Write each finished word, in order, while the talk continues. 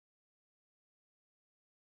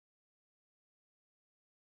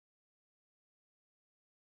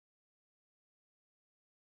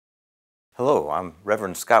Hello, I'm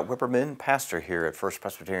Reverend Scott Wipperman, pastor here at First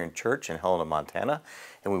Presbyterian Church in Helena, Montana,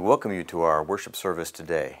 and we welcome you to our worship service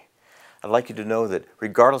today. I'd like you to know that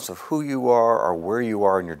regardless of who you are or where you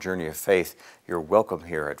are in your journey of faith, you're welcome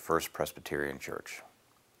here at First Presbyterian Church.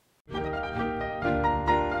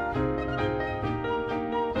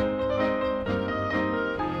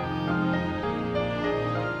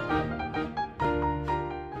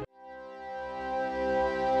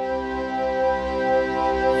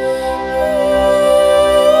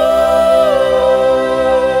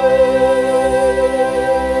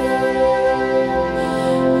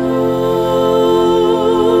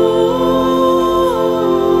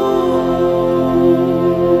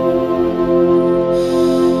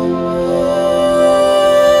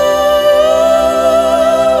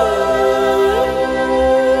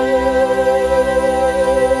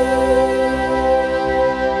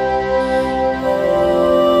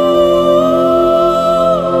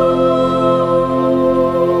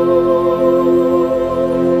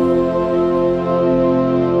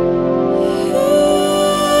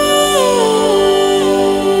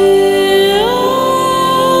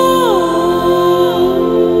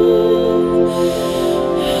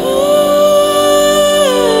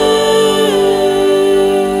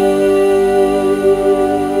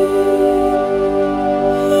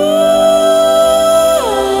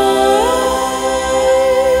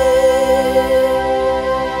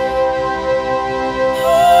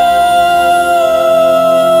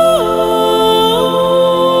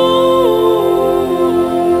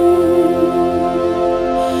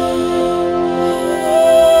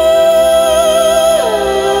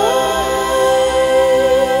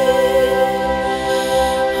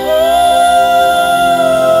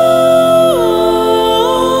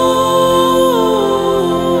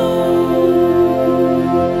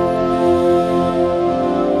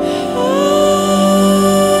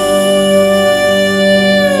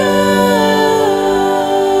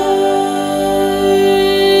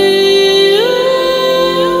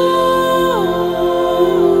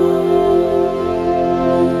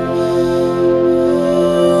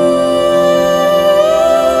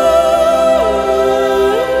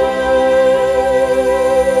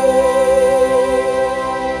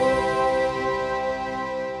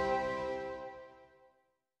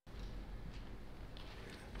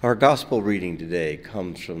 Our gospel reading today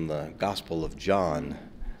comes from the Gospel of John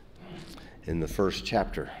in the first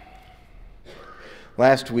chapter.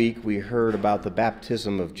 Last week we heard about the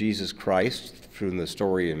baptism of Jesus Christ from the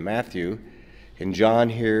story in Matthew. In John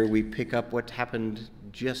here we pick up what happened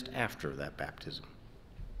just after that baptism.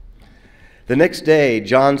 The next day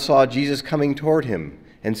John saw Jesus coming toward him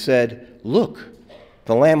and said, "Look,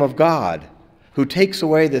 the Lamb of God, who takes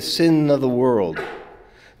away the sin of the world.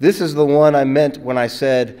 This is the one I meant when I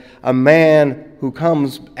said, 'A man who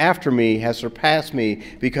comes after me has surpassed me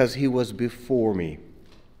because he was before me.'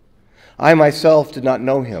 I myself did not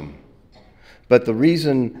know him, but the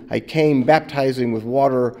reason I came baptizing with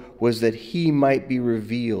water was that he might be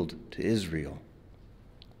revealed to Israel."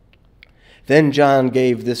 Then John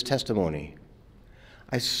gave this testimony,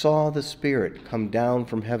 "I saw the Spirit come down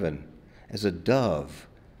from heaven as a dove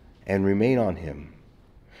and remain on him.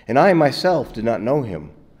 And I myself did not know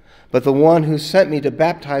him. But the one who sent me to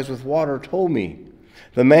baptize with water told me,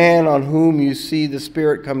 'The man on whom you see the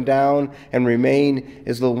Spirit come down and remain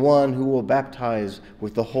is the one who will baptize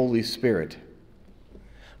with the Holy Spirit.'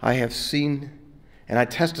 I have seen and I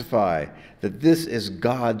testify that this is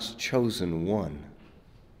God's chosen one."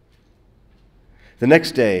 The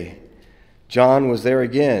next day, John was there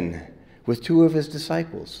again with two of his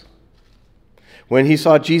disciples. When he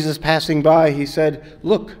saw Jesus passing by, he said,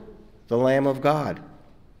 "Look, the Lamb of God."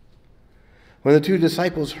 When the two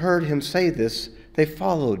disciples heard him say this, they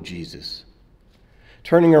followed Jesus.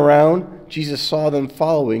 Turning around, Jesus saw them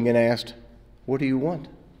following and asked, "What do you want?"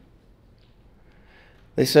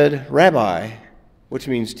 They said, "Rabbi," which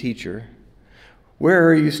means teacher, "where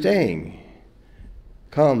are you staying?"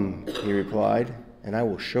 "Come," he replied, "and I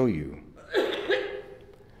will show you."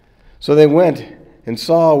 So they went and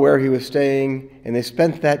saw where he was staying, and they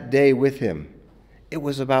spent that day with him. It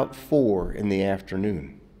was about 4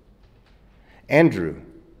 p.m. Andrew,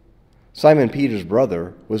 Simon Peter's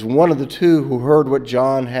brother, was one of the two who heard what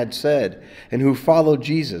John had said and who followed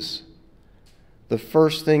Jesus. The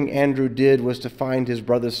first thing Andrew did was to find his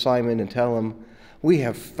brother Simon and tell him, "We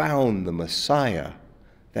have found the Messiah,"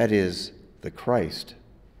 that is, the Christ.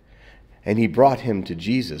 And he brought him to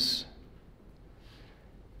Jesus.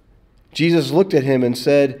 Jesus looked at him and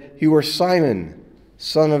said, "You are Simon,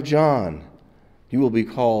 son of John. You will be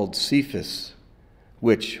called Cephas,"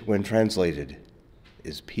 which, when translated,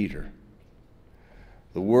 is Peter.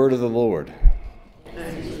 The word of the Lord.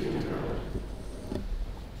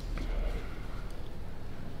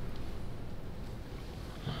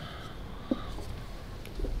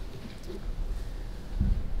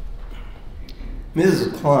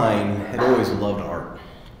 Mrs. Klein had always loved art,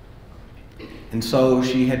 and so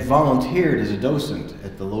she had volunteered as a docent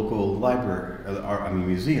at the local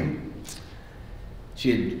museum.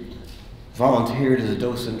 She had volunteered as a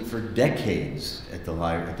docent for decades at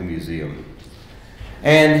the museum,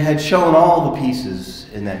 and had shown all the pieces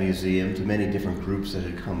in that museum to many different groups that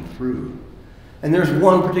had come through. And there's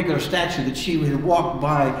one particular statue that she had walked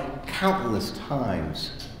by countless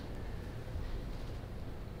times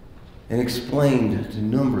and explained to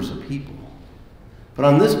numbers of people. But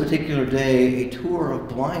on this particular day, a tour of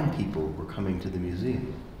blind people were coming to the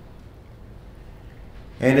museum.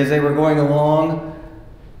 And as they were going along,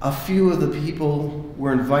 a few of the people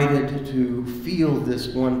were invited to feel this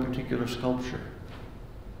one particular sculpture.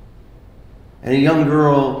 And a young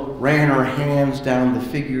girl ran her hands down the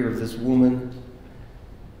figure of this woman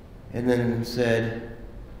and then said,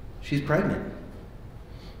 "She's pregnant."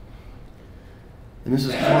 And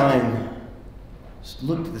Mrs. Klein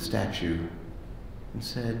looked at the statue and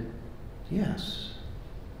said, "Yes,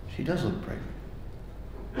 she does look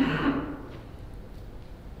pregnant."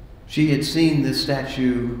 She had seen this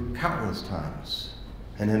statue countless times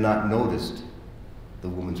and had not noticed the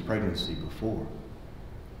woman's pregnancy before.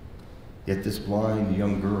 Yet this blind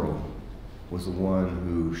young girl was the one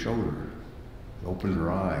who showed her, opened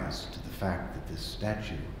her eyes to the fact that this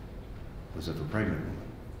statue was of a pregnant woman.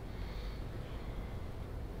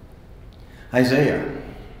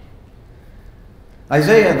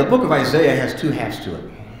 The book of Isaiah has two halves to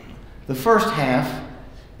it. The first half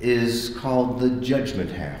is called the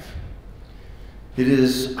judgment half. It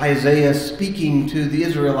is Isaiah speaking to the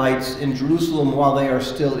Israelites in Jerusalem while they are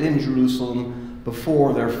still in Jerusalem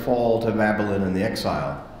before their fall to Babylon and the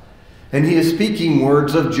exile. And he is speaking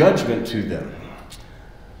words of judgment to them,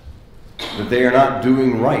 that they are not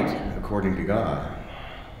doing right according to God.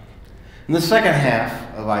 And the second half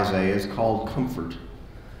of Isaiah is called comfort,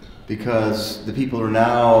 because the people are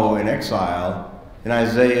now in exile, and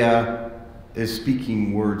Isaiah is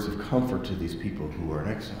speaking words of comfort to these people who are in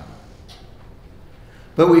exile.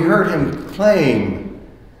 But we heard him claim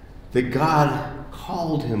that God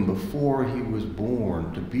called him before he was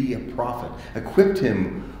born to be a prophet, equipped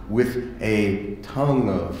him with a tongue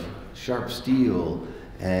of sharp steel,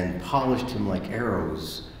 and polished him like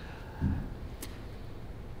arrows.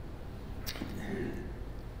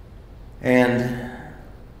 And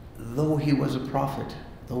though he was a prophet,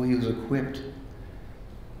 though he was equipped,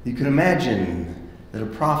 you can imagine that a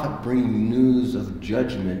prophet bringing news of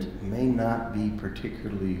judgment may not be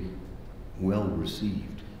particularly well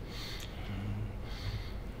received.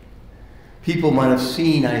 People might have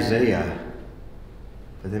seen Isaiah,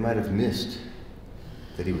 but they might have missed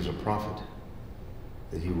that he was a prophet,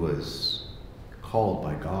 that he was called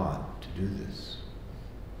by God to do this.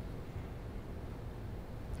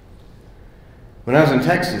 When I was in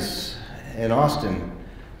Texas, in Austin,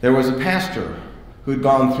 there was a pastor who had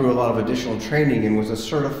gone through a lot of additional training and was a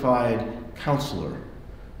certified counselor.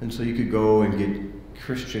 And so you could go and get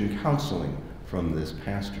Christian counseling from this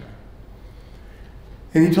pastor.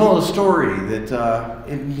 And he told a story that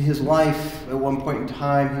in his life, at one point in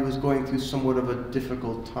time, he was going through somewhat of a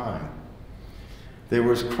difficult time. There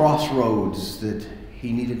was crossroads that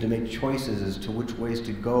he needed to make choices as to which ways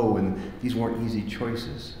to go, and these weren't easy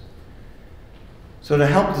choices. So to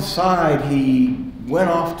help decide, he went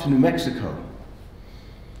off to New Mexico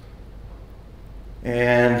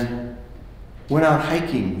and went out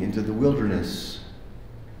hiking into the wilderness,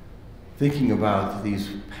 thinking about these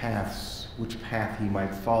paths, which path he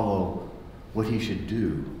might follow, what he should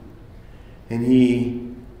do. And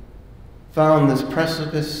he found this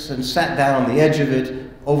precipice and sat down on the edge of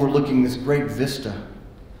it, overlooking this great vista.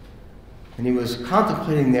 And he was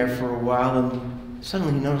contemplating there for a while, and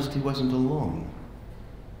suddenly he noticed he wasn't alone.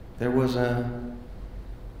 There was an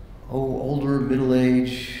older,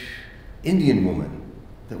 middle-aged Indian woman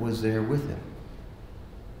that was there with him.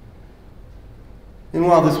 And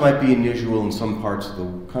while this might be unusual in some parts of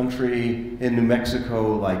the country, in New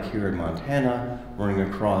Mexico, like here in Montana, running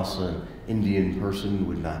across an Indian person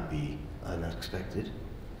would not be unexpected.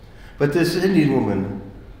 But this Indian woman,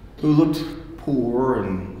 who looked poor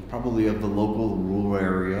and probably of the local rural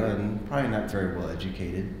area and probably not very well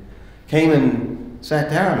educated, came and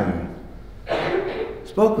sat down and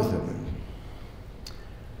spoke with him.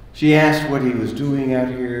 She asked what he was doing out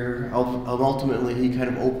here. Ultimately, he kind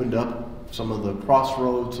of opened up some of the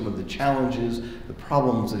crossroads, some of the challenges, the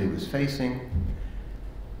problems that he was facing.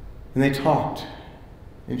 And they talked.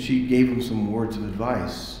 and she gave him some words of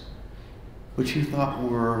advice, which he thought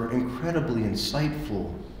were incredibly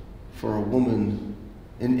insightful for a woman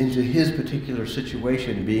into his particular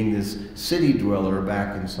situation, being this city dweller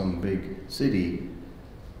back in some big city,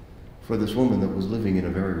 for this woman that was living in a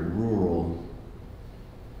very rural,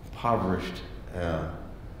 impoverished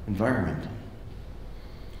environment.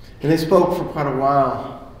 And they spoke for quite a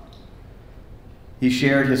while. He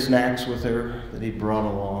shared his snacks with her that he brought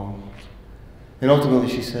along. And ultimately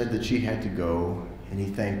she said that she had to go, and he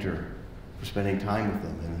thanked her for spending time with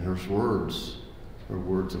them. And her words were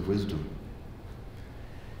words of wisdom.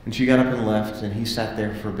 And she got up and left, and he sat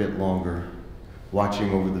there for a bit longer,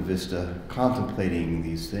 watching over the vista, contemplating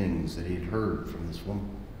these things that he had heard from this woman.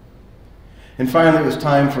 And finally it was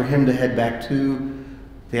time for him to head back too.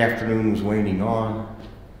 The afternoon was waning on.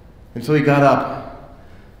 And so he got up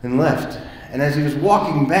and left. And as he was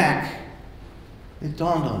walking back, it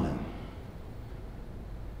dawned on him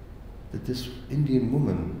that this Indian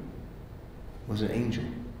woman was an angel.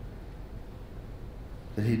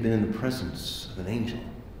 That he'd been in the presence of an angel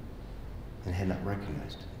and had not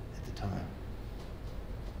recognized it at the time.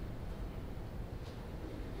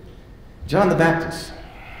 John the Baptist.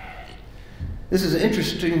 This is an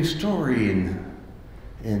interesting story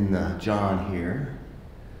in John here,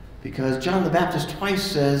 because John the Baptist twice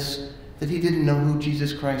says that he didn't know who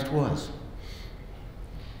Jesus Christ was.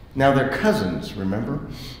 Now they're cousins, remember?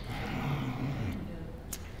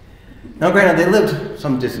 Now granted, they lived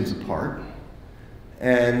some distance apart,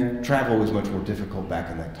 and travel was much more difficult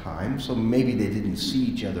back in that time, so maybe they didn't see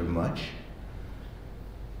each other much.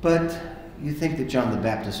 But you think that John the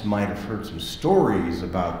Baptist might have heard some stories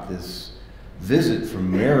about this visit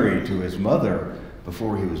from Mary to his mother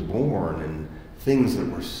before he was born, and things that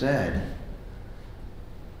were said.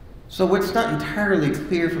 So what's not entirely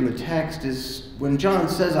clear from the text is when John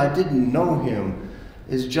says, I didn't know him,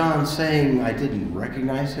 is John saying I didn't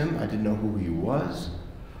recognize him, I didn't know who he was?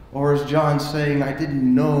 Or is John saying I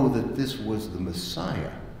didn't know that this was the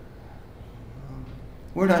Messiah?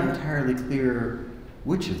 We're not entirely clear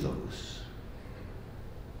which of those.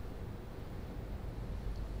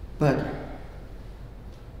 But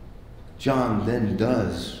John then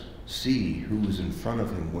does see who's in front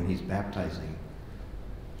of him when he's baptizing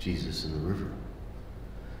Jesus in the river.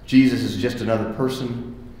 Jesus is just another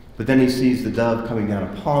person, but then he sees the dove coming down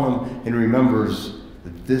upon him and remembers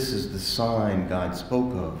that this is the sign God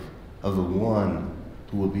spoke of the one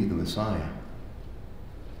who will be the Messiah.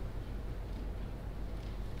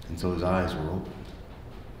 And so his eyes were opened.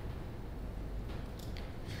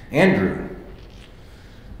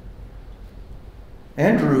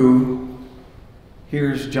 Andrew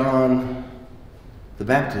hears John the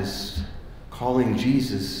Baptist calling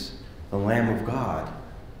Jesus the Lamb of God.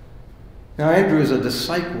 Now, Andrew is a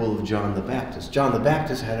disciple of John the Baptist. John the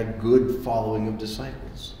Baptist had a good following of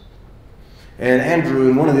disciples. And Andrew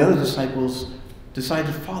and one of the other disciples decide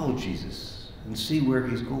to follow Jesus and see where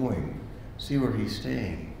he's going, see where he's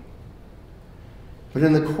staying. But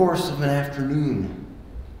in the course of an afternoon,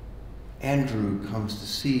 Andrew comes to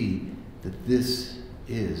see that this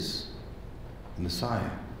is the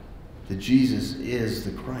Messiah, that Jesus is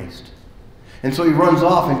the Christ. And so he runs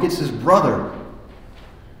off and gets his brother.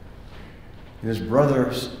 And his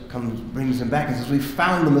brother brings him back and says, we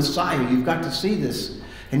found the Messiah. You've got to see this.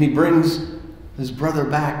 And he brings his brother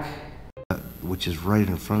back, which is right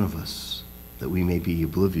in front of us, that we may be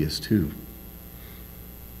oblivious to.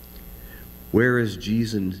 Where is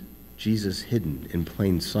Jesus hidden in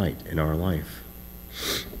plain sight in our life?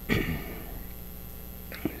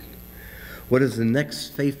 What is the next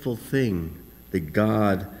faithful thing that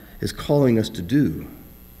God is calling us to do?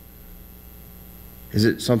 Is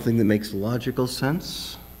it something that makes logical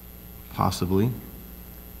sense? Possibly.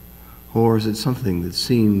 Or is it something that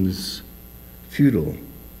seems futile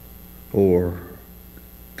or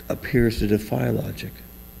appears to defy logic?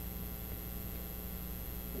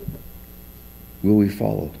 Will we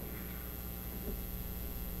follow?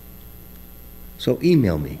 So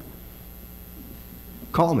email me.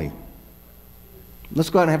 Call me. Let's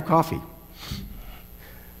go out and have coffee.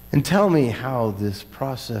 And tell me how this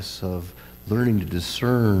process of learning to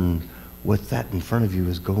discern what that in front of you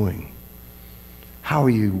is going. How are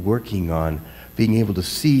you working on being able to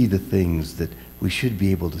see the things that we should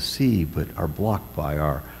be able to see but are blocked by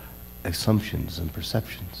our assumptions and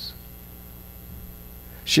perceptions?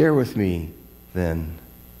 Share with me then,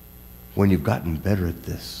 when you've gotten better at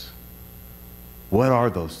this, what are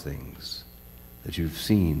those things that you've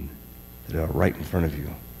seen that are right in front of you?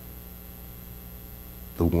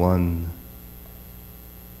 The one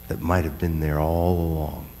that might have been there all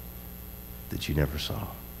along that you never saw.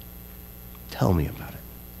 Tell me about it.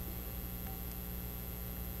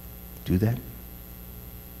 do that?